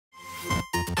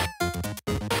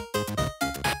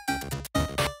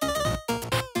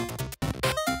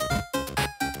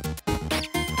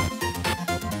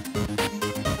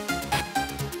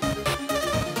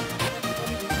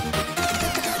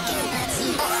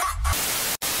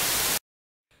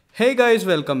Hey guys,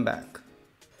 welcome back.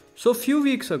 So few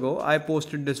weeks ago I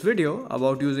posted this video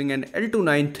about using an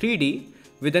L293D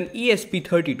with an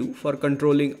ESP32 for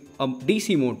controlling a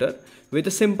DC motor with a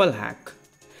simple hack.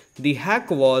 The hack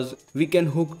was we can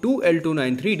hook two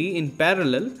L293D in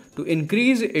parallel to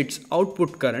increase its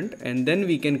output current, and then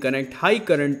we can connect high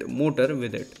current motor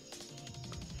with it.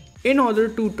 In order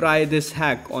to try this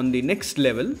hack on the next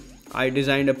level, I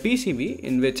designed a PCB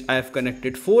in which I have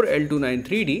connected 4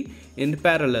 L293D in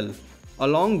parallel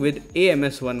along with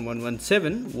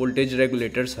AMS1117 voltage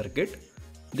regulator circuit.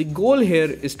 The goal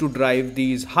here is to drive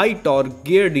these high torque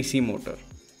gear DC motor.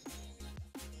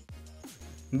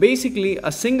 Basically,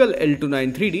 a single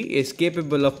L293D is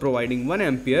capable of providing 1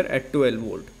 ampere at 12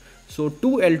 volt. So 2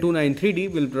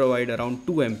 L293D will provide around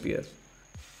 2 ampere.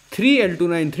 3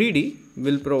 L293D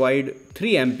will provide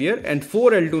 3 ampere and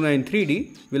 4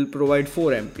 L293D will provide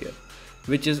 4 ampere,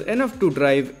 which is enough to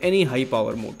drive any high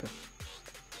power motor.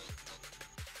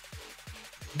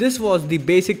 This was the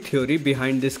basic theory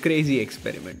behind this crazy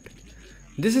experiment.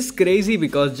 This is crazy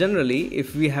because generally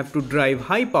if we have to drive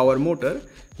high power motor,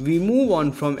 we move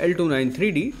on from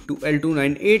L293D to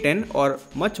L298N or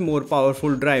much more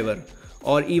powerful driver,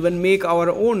 or even make our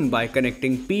own by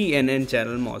connecting P and N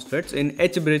channel MOSFETs in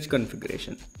H-bridge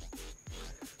configuration.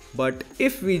 But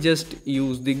if we just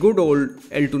use the good old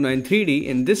L293D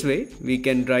in this way, we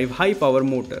can drive high power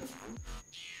motor.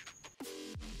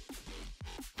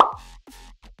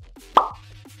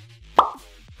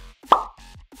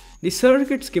 The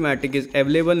circuit schematic is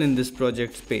available in this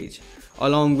project's page,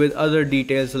 along with other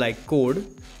details like code,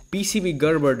 PCB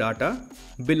Gerber data,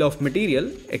 bill of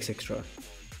material, etc.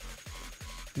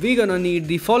 We're gonna need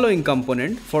the following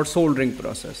component for soldering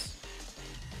process.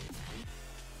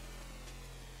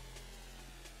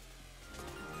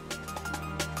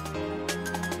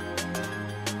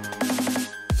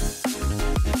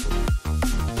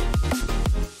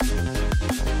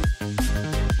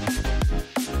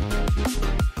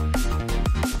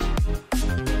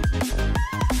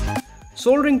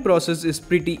 Soldering process is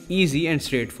pretty easy and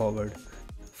straightforward.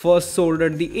 First solder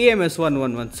the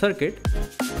AMS111 circuit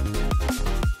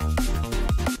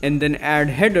and then add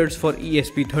headers for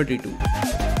ESP32.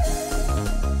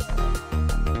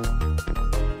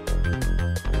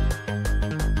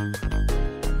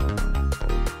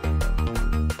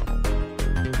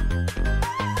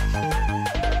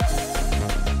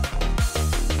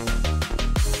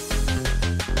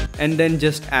 And then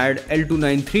just add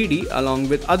L293D along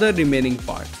with other remaining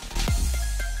parts.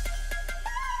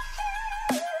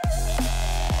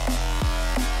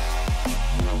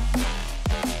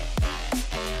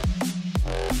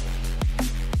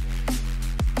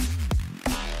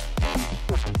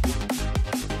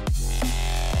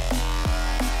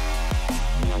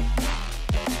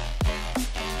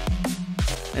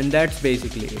 And that's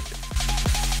basically it.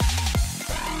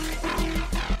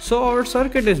 So our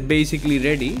circuit is basically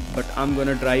ready, but I'm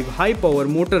gonna drive high power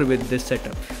motor with this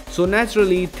setup. So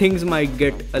naturally things might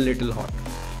get a little hot.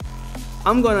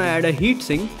 I'm gonna add a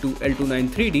heatsink to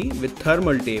L293D with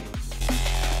thermal tape.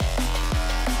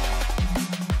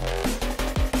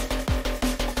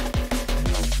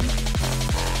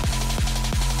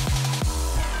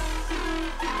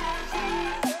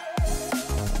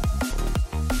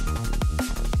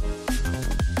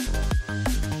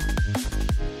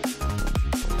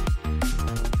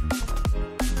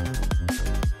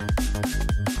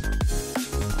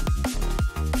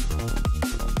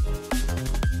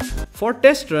 For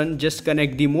test run, just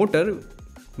connect the motor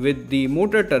with the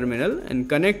motor terminal and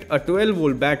connect a 12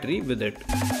 volt battery with it.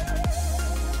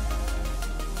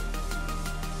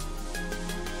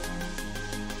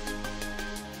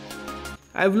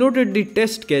 I've loaded the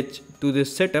test sketch to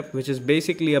this setup, which is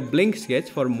basically a blink sketch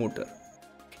for motor.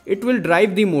 It will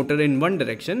drive the motor in one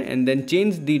direction and then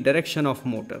change the direction of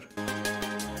motor.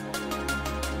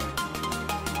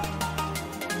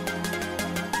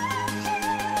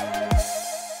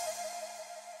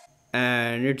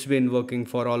 And it's been working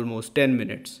for almost 10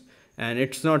 minutes and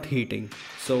it's not heating.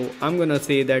 So I'm gonna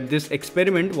say that this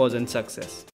experiment was a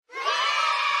success.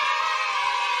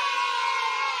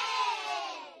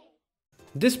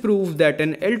 This proves that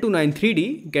an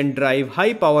L293D can drive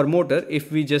high power motor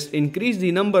if we just increase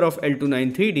the number of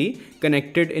L293D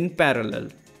connected in parallel.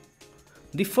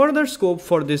 The further scope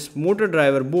for this motor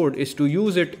driver board is to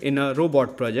use it in a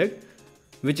robot project,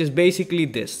 which is basically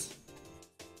this.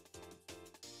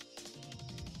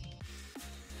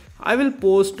 I will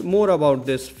post more about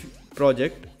this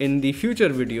project in the future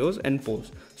videos and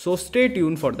posts, so stay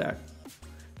tuned for that.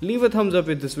 Leave a thumbs up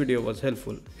if this video was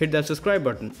helpful, hit that subscribe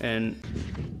button, and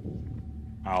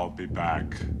I'll be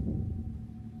back.